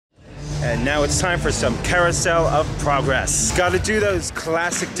And now it's time for some Carousel of Progress. Gotta do those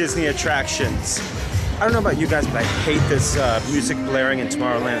classic Disney attractions. I don't know about you guys, but I hate this music blaring in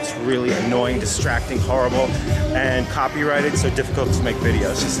Tomorrowland. It's really annoying, distracting, horrible, and copyrighted, so difficult to make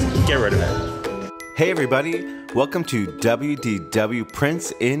videos. Just get rid of it. Hey everybody, welcome to WDW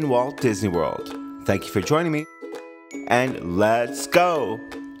Prince in Walt Disney World. Thank you for joining me, and let's go!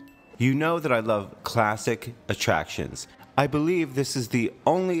 You know that I love classic attractions. I believe this is the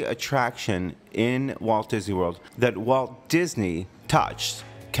only attraction in Walt Disney World that Walt Disney touched.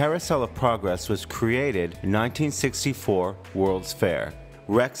 Carousel of Progress was created in 1964 World's Fair.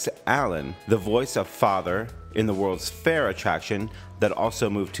 Rex Allen, the voice of Father in the World's Fair attraction that also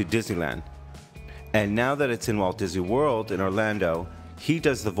moved to Disneyland. And now that it's in Walt Disney World in Orlando, he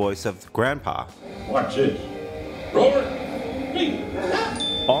does the voice of Grandpa. Watch this. Robert, me.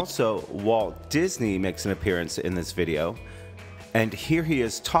 Also, Walt Disney makes an appearance in this video, and here he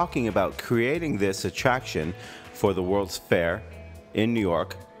is talking about creating this attraction for the World's Fair in New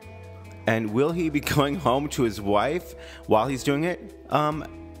York. And will he be going home to his wife while he's doing it?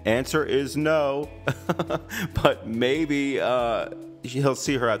 Answer is no, but maybe he'll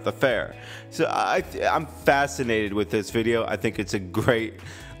see her at the fair. So I'm fascinated with this video. I think it's a great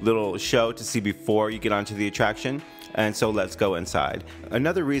little show to see before you get onto the attraction. And so let's go inside.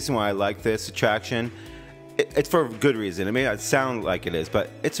 Another reason why I like this attraction, it's for a good reason. It may not sound like it is, but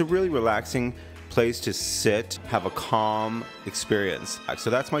it's a really relaxing place to sit, have a calm experience. So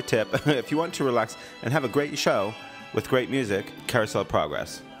that's my tip. If you want to relax and have a great show with great music, Carousel of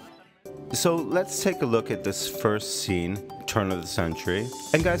Progress. So let's take a look at this first scene, turn of the century.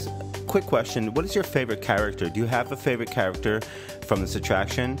 And guys, quick question, what is your favorite character? Do you have a favorite character from this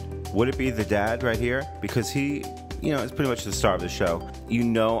attraction? Would it be the dad right here? Because he, you know, it's pretty much the star of the show. You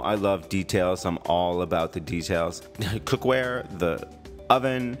know I love details. I'm all about the details. Cookware, the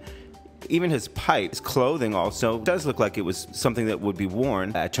oven, even his pipe, his clothing also does look like it was something that would be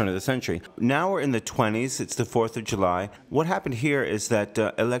worn at turn of the century. Now we're in the 20s, it's the 4th of July. What happened here is that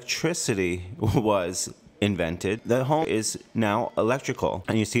electricity was invented. The home is now electrical,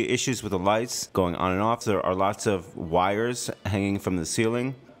 and you see issues with the lights going on and off. There are lots of wires hanging from the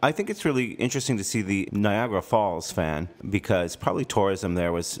ceiling. I think it's really interesting to see the Niagara Falls fan, because probably tourism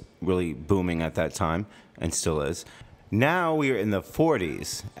there was really booming at that time, and still is. Now we are in the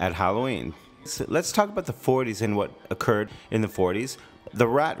 40s at Halloween. So let's talk about the 40s and what occurred in the 40s. The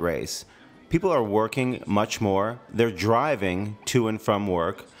rat race. People are working much more. They're driving to and from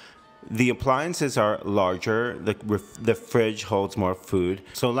work. The appliances are larger. The fridge holds more food.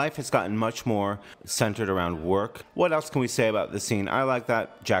 So life has gotten much more centered around work. What else can we say about the scene? I like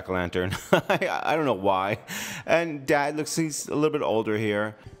that jack-o'-lantern. I don't know why. And Dad looks, he's a little bit older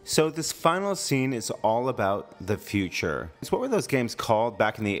here. So this final scene is all about the future. So what were those games called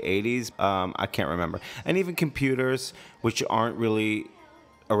back in the 80s? I can't remember. And even computers, which aren't really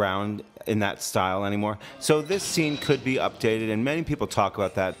around in that style anymore. So this scene could be updated, and many people talk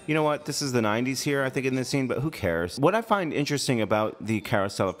about that. You know what, this is the 90s here, I think, in this scene, but who cares? What I find interesting about the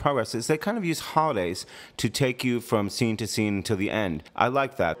Carousel of Progress is they kind of use holidays to take you from scene to scene until the end. I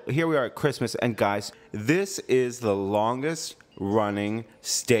like that. Here we are at Christmas, and guys, this is the longest running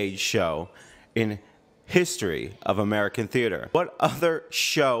stage show in history of American theater. What other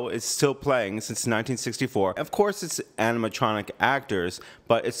show is still playing since 1964? Of course, it's animatronic actors,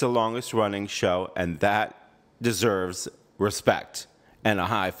 but it's the longest running show, and that deserves respect and a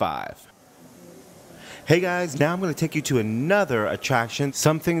high five. Hey guys, now I'm going to take you to another attraction.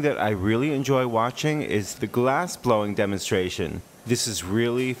 Something that I really enjoy watching is the glass blowing demonstration. This is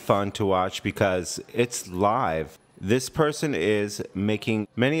really fun to watch because it's live. This person is making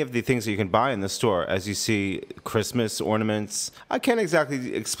many of the things that you can buy in the store. As you see, Christmas ornaments. I can't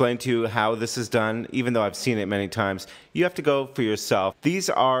exactly explain to you how this is done, even though I've seen it many times. You have to go for yourself. These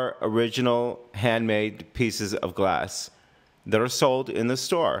are original handmade pieces of glass that are sold in the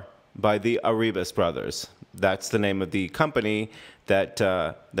store by the Arribas brothers. That's the name of the company that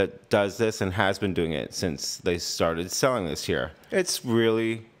does this and has been doing it since they started selling this here. It's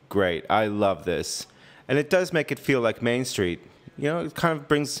really great. I love this. And it does make it feel like Main Street. You know, it kind of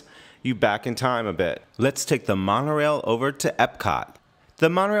brings you back in time a bit. Let's take the monorail over to Epcot. The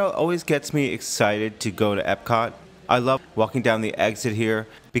monorail always gets me excited to go to Epcot. I love walking down the exit here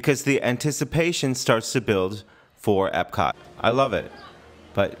because the anticipation starts to build for Epcot. I love it.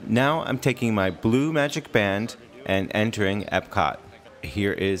 But now I'm taking my blue magic band and entering Epcot.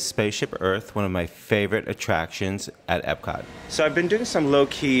 Here is Spaceship Earth, one of my favorite attractions at Epcot. So I've been doing some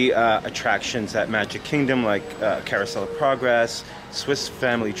low-key attractions at Magic Kingdom, like Carousel of Progress, Swiss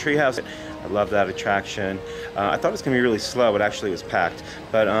Family Treehouse. I love that attraction. I thought it was going to be really slow, but actually it was packed.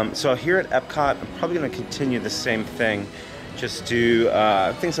 But so here at Epcot, I'm probably going to continue the same thing. Just do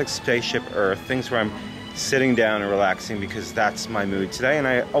things like Spaceship Earth, things where I'm sitting down and relaxing, because that's my mood today, and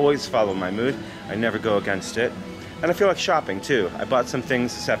I always follow my mood. I never go against it. And I feel like shopping too. I bought some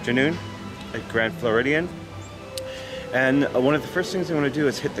things this afternoon at Grand Floridian. And one of the first things I want to do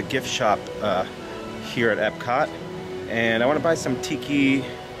is hit the gift shop here at Epcot. And I want to buy some tiki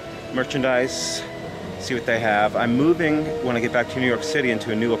merchandise, see what they have. I'm moving when I get back to New York City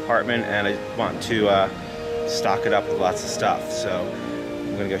into a new apartment, and I want to stock it up with lots of stuff. So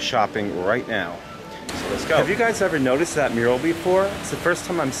I'm going to go shopping right now. So let's go. Have you guys ever noticed that mural before? It's the first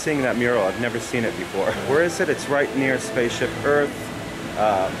time I'm seeing that mural. I've never seen it before. Where is it? It's right near Spaceship Earth.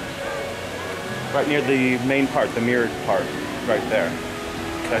 Right near the main part, the mirrored part, right there.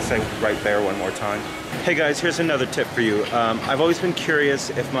 Can I say right there one more time? Hey guys, here's another tip for you. I've always been curious,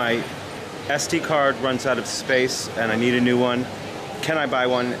 if my SD card runs out of space and I need a new one, can I buy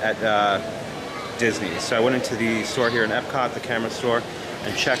one at Disney? So I went into the store here in Epcot, the camera store,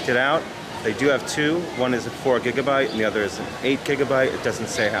 and checked it out. They do have two. One is a 4 gigabyte and the other is an 8 gigabyte. It doesn't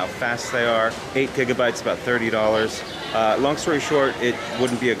say how fast they are. 8 gigabytes, about $30. Long story short, it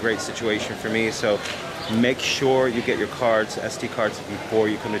wouldn't be a great situation for me, so make sure you get your cards, SD cards, before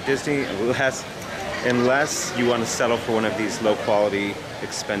you come to Disney, unless you want to settle for one of these low quality,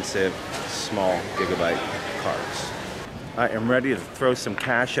 expensive, small gigabyte cards. I am ready to throw some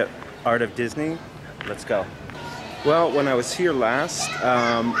cash at Art of Disney. Let's go. Well, when I was here last,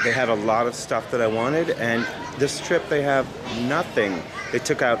 they had a lot of stuff that I wanted, and this trip they have nothing. They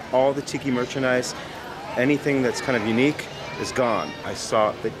took out all the tiki merchandise. Anything that's kind of unique is gone. I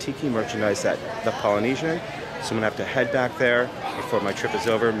saw the tiki merchandise at the Polynesian, so I'm gonna have to head back there before my trip is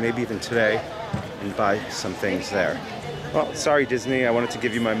over, maybe even today, and buy some things there. Well, sorry Disney, I wanted to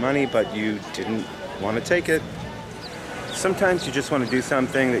give you my money, but you didn't want to take it. Sometimes you just want to do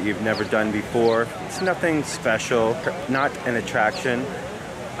something that you've never done before. It's nothing special, not an attraction.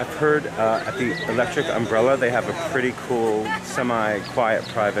 I've heard at the Electric Umbrella they have a pretty cool semi-quiet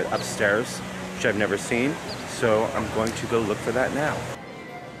private upstairs, which I've never seen. So I'm going to go look for that now.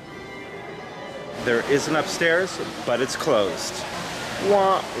 There is an upstairs, but it's closed.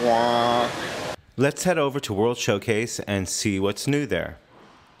 Wah, wah. Let's head over to World Showcase and see what's new there.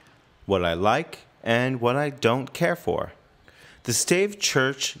 What I like and what I don't care for. The Stave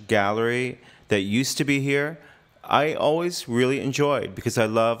Church Gallery that used to be here, I always really enjoyed because I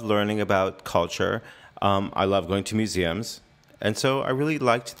love learning about culture. I love going to museums. And so I really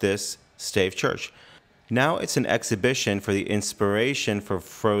liked this Stave Church. Now it's an exhibition for the inspiration for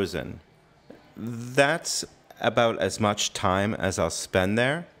Frozen. That's about as much time as I'll spend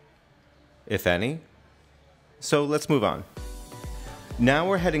there, if any. So let's move on. Now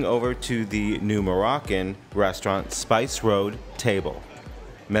we're heading over to the new Moroccan restaurant, Spice Road Table.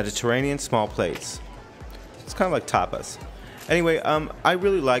 Mediterranean small plates. It's kind of like tapas. Anyway, I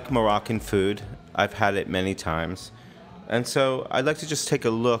really like Moroccan food. I've had it many times. And so I'd like to just take a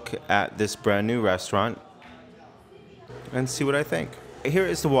look at this brand new restaurant and see what I think. Here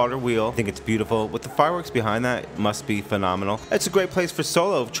is the water wheel. I think it's beautiful. With the fireworks behind that, it must be phenomenal. It's a great place for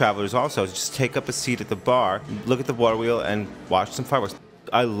solo travelers also. Just take up a seat at the bar, look at the water wheel, and watch some fireworks.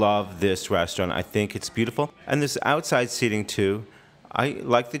 I love this restaurant. I think it's beautiful. And there's outside seating too. I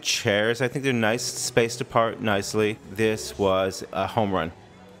like the chairs. I think they're nice, spaced apart nicely. This was a home run.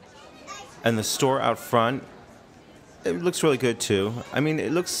 And the store out front, it looks really good too. I mean,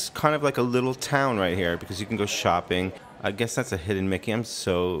 it looks kind of like a little town right here because you can go shopping. I guess that's a hidden Mickey. I'm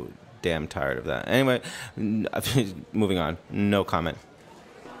so damn tired of that. Anyway, moving on. No comment.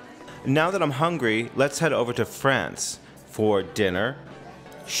 Now that I'm hungry, let's head over to France for dinner.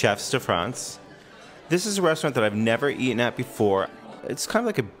 Chefs de France. This is a restaurant that I've never eaten at before. It's kind of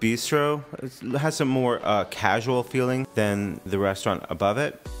like a bistro. It has a more casual feeling than the restaurant above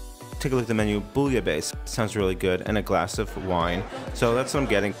it. Take a look at the menu. Bouillabaisse sounds really good, and a glass of wine. So that's what I'm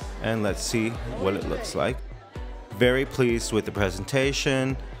getting, and let's see what it looks like. Very pleased with the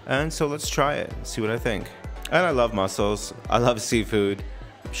presentation, and so let's try it and see what I think. And I love mussels. I love seafood.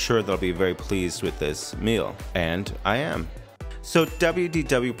 I'm sure they'll be very pleased with this meal, and I am. So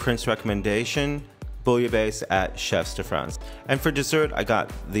WDW Prince recommendation, bouillabaisse at Chefs de France. And for dessert, I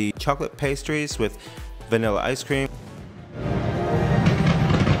got the chocolate pastries with vanilla ice cream.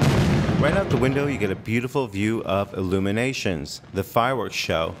 Right out the window, you get a beautiful view of Illuminations, the fireworks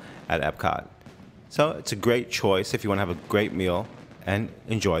show at Epcot. So it's a great choice if you want to have a great meal and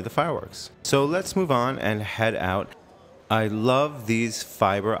enjoy the fireworks. So let's move on and head out. I love these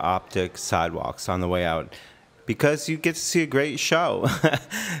fiber optic sidewalks on the way out because you get to see a great show.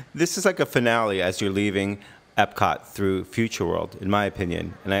 This is like a finale as you're leaving Epcot through Future World, in my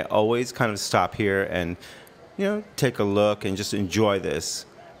opinion. And I always kind of stop here and, you know, take a look and just enjoy this.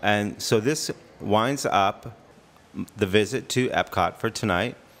 And so this winds up the visit to Epcot for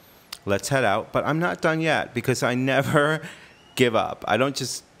tonight. Let's head out. But I'm not done yet because I never give up. I don't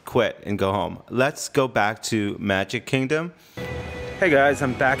just quit and go home. Let's go back to Magic Kingdom. Hey guys,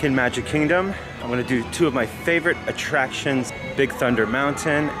 I'm back in Magic Kingdom. I'm gonna do two of my favorite attractions, Big Thunder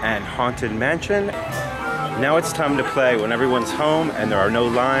Mountain and Haunted Mansion. Now it's time to play when everyone's home and there are no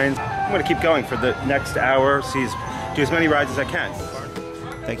lines. I'm gonna keep going for the next hour, do as many rides as I can.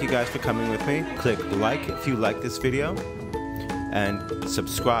 Thank you guys for coming with me. Click like if you like this video, and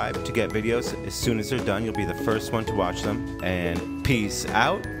subscribe to get videos as soon as they're done. You'll be the first one to watch them. And peace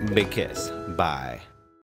out. Big kiss. Bye.